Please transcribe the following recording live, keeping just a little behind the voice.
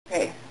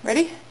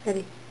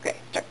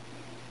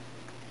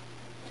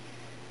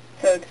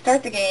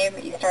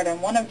start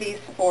on one of these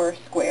 4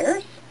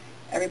 squares.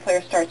 Every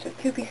player starts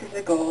with 2 pieces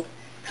of gold,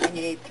 and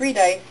you need 3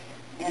 dice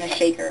and a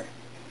shaker.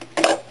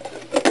 So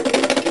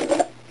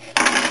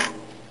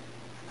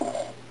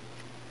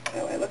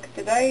I look at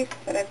the dice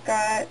that I've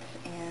got,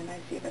 and I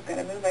see if I've got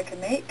a move I can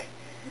make.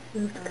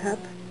 Move the cup.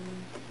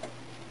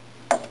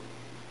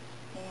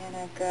 And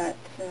I've got,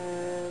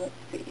 let's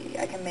see,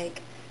 I can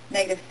make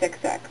negative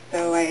 6x.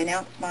 So I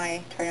announce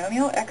my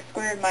trinomial, x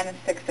squared minus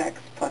 6x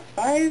plus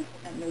 5,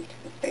 and move to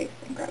the space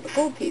and grab a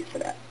gold piece for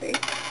that space.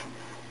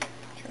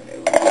 Turn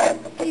it over.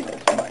 Even.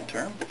 It's my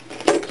turn.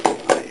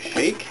 I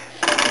shake,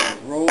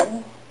 roll,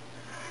 and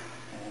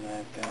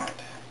I've got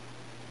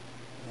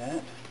that.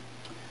 Let's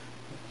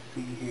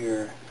see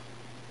here.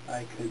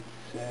 I could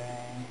say,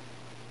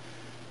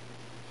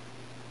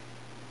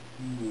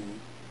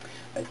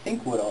 I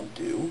think what I'll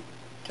do,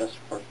 just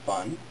for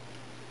fun,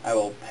 I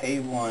will pay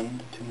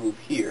 1 to move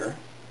here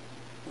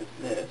with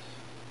this,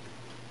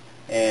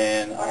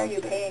 and Why are you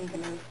paying to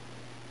move?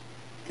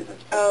 Because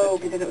it's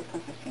because it was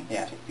plus 15.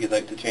 Yeah, because I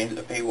like to change,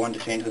 I pay 1 to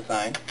change the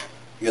sign.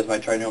 Because my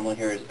trinomial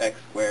here is x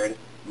squared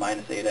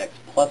minus 8x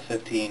plus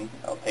 15,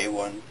 I'll pay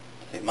 1 to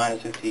say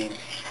minus 15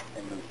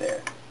 and move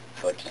there.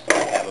 So it's just so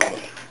I have a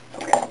move.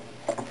 Okay.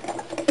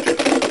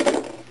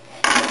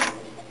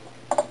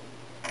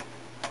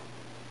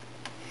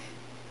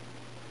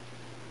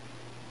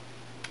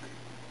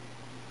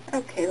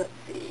 Okay, let's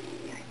see.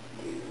 I can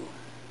do...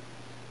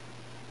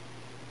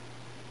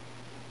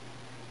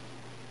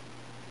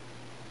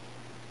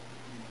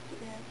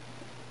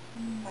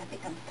 I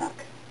think I'm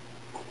stuck.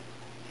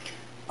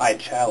 I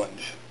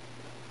challenge.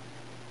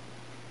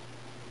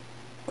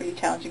 What are you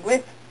challenging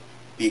with?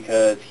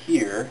 Because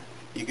here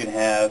you can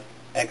have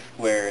x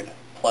squared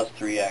plus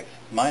 3x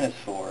minus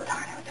 4,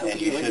 and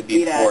you should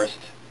be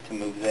forced to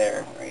move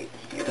there. All right.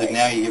 Because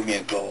now you give me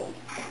a gold.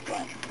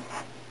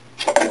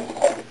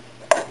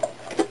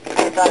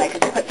 I thought I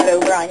could put that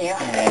over on you.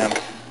 And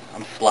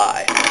I'm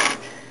sly.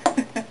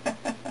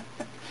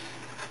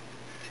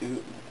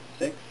 2, 6.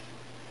 Let's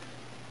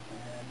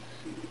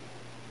see.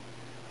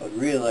 I would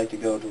really like to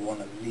go to one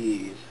of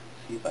these,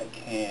 see if I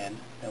can.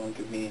 That would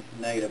give me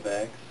negative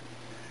x.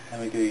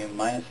 That would give you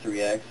minus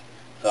 3x.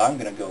 So I'm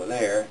going to go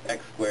there,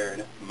 x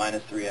squared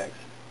minus 3x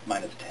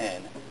minus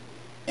 10,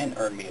 and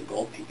earn me a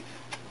gold piece.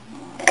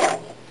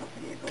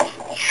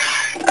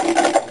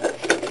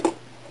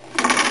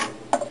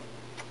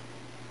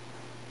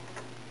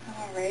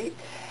 Alright.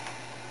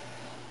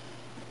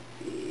 Let's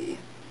see.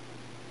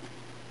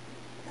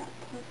 Got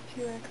plus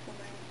 2x or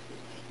minus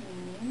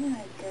 15.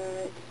 I've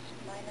got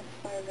minus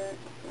 5x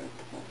or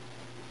plus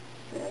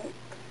 6.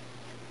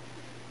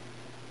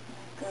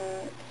 I've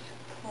got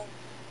plus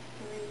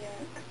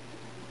 3x or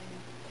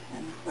minus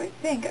 10. So I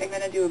think I'm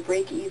going to do a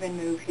break-even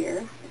move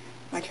here.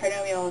 My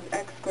trinomial is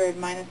x squared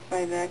minus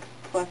 5x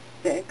plus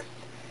 6.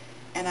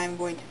 And I'm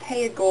going to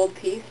pay a gold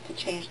piece to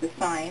change the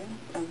sign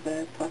of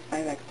the plus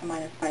 5x to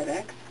minus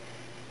 5x.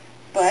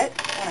 But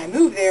when I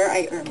move there,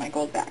 I earn my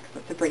gold back, so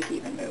it's a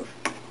break-even move.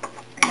 And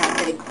now I'm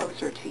getting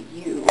closer to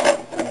you.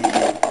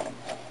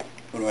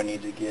 What do I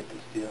need to get to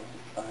steal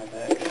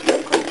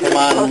 5x? Come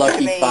on,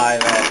 lucky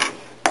 5x.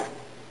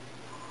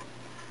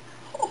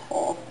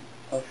 Oh.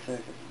 Plus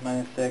 6,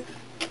 minus 6.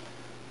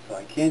 So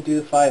I can't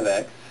do the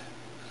 5x,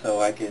 so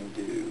I can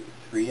do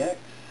 3x.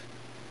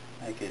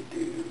 I could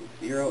do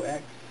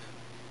 0x.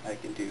 I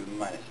could do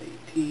minus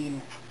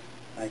 18.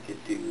 I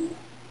could do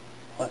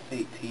plus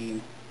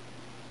 18.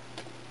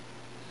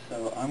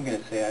 So I'm going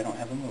to say I don't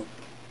have a move.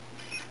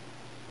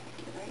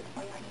 You're right.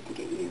 What do I need to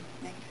get you?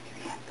 Negative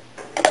 3x.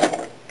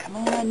 Come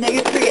on,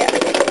 negative 3x.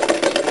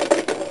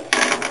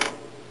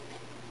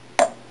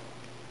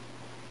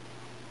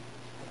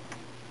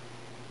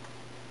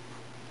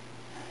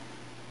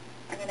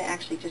 I'm going to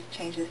actually just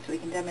change this so we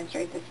can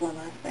demonstrate this one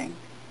last thing.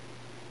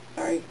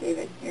 Sorry,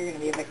 David. You're going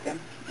to be a victim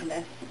in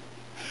this.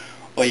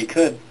 Well, you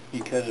could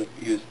have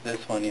used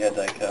this one. You had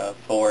like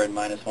 4 and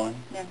minus 1.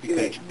 No, you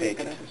could have paid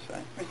 2. We're just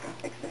going to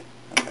fix it.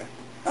 Okay.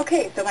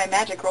 Okay, so my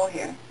magic roll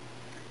here.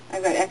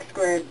 I've got x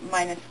squared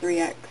minus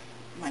 3x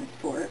minus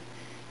 4.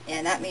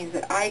 And that means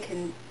that I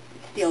can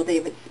steal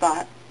David's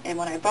spot. And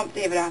when I bump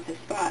David off his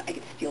spot, I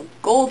get to steal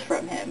gold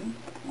from him.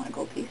 I want a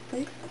gold piece,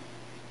 please.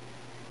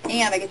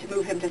 And I get to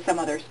move him to some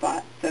other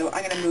spot. So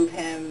I'm going to move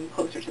him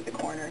closer to the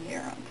corner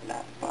here onto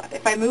that spot.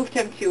 If I moved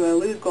him to a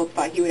lose gold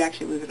spot, he would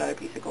actually lose another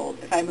piece of gold.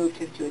 If I moved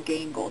him to a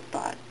gain gold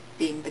spot,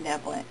 being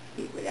benevolent,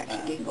 he would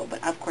actually gain gold.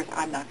 But of course,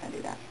 I'm not going to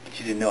do that. But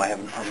you didn't know I have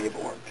an army of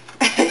orcs.